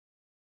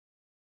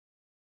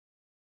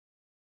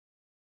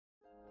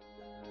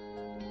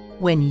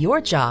When your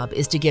job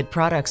is to get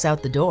products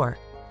out the door,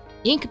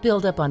 ink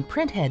buildup on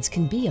printheads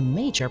can be a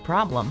major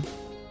problem.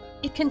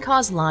 It can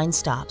cause line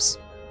stops.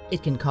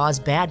 It can cause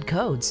bad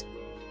codes.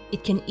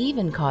 It can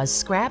even cause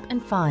scrap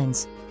and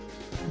fines.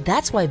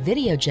 That's why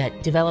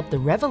Videojet developed the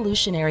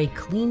revolutionary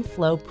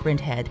CleanFlow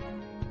Printhead,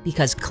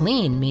 because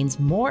clean means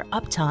more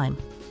uptime.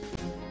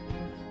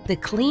 The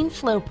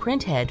CleanFlow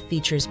Printhead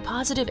features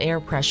positive air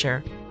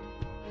pressure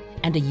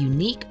and a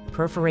unique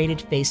perforated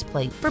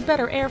faceplate for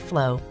better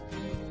airflow,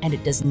 and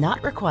it does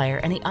not require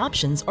any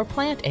options or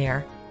plant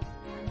air.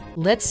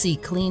 Let's see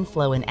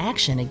CleanFlow in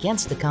action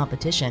against the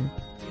competition.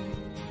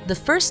 The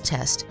first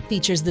test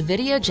features the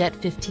Videojet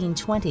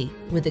 1520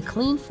 with the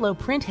CleanFlow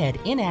Printhead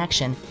in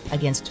action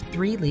against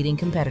 3 leading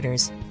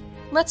competitors.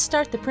 Let's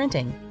start the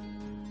printing.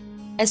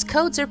 As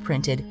codes are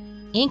printed,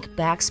 ink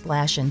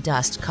backsplash and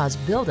dust cause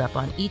buildup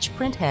on each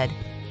printhead.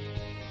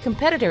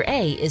 Competitor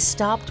A is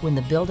stopped when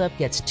the buildup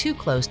gets too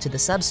close to the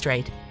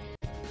substrate.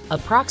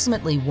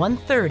 Approximately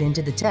 1/3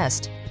 into the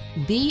test,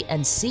 B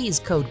and C's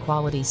code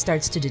quality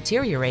starts to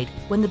deteriorate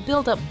when the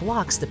buildup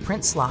blocks the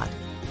print slot.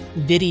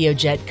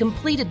 Videojet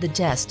completed the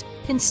test,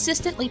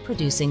 consistently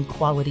producing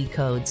quality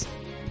codes.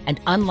 And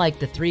unlike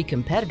the 3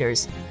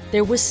 competitors,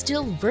 there was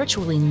still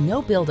virtually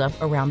no buildup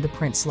around the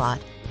print slot.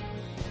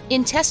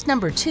 In test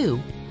number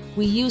 2,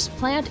 we used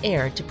plant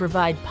air to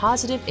provide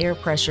positive air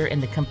pressure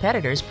in the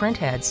competitors'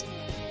 printheads.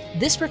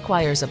 This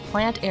requires a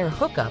plant air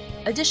hookup,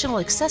 additional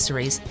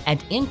accessories,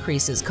 and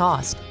increases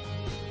cost.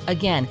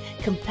 Again,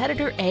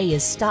 competitor A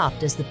is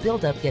stopped as the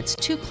buildup gets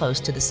too close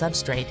to the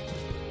substrate.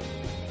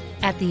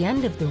 At the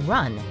end of the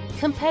run,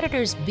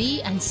 competitors B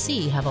and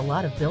C have a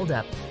lot of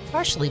buildup,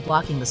 partially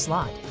blocking the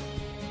slot.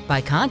 By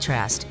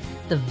contrast,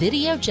 the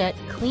Videojet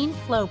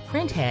CleanFlow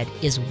Printhead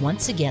is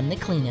once again the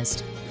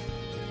cleanest.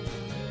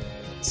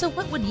 So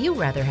what would you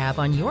rather have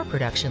on your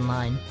production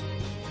line?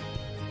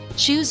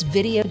 Choose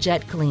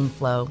Videojet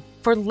CleanFlow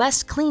for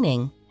less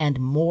cleaning and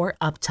more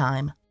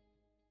uptime.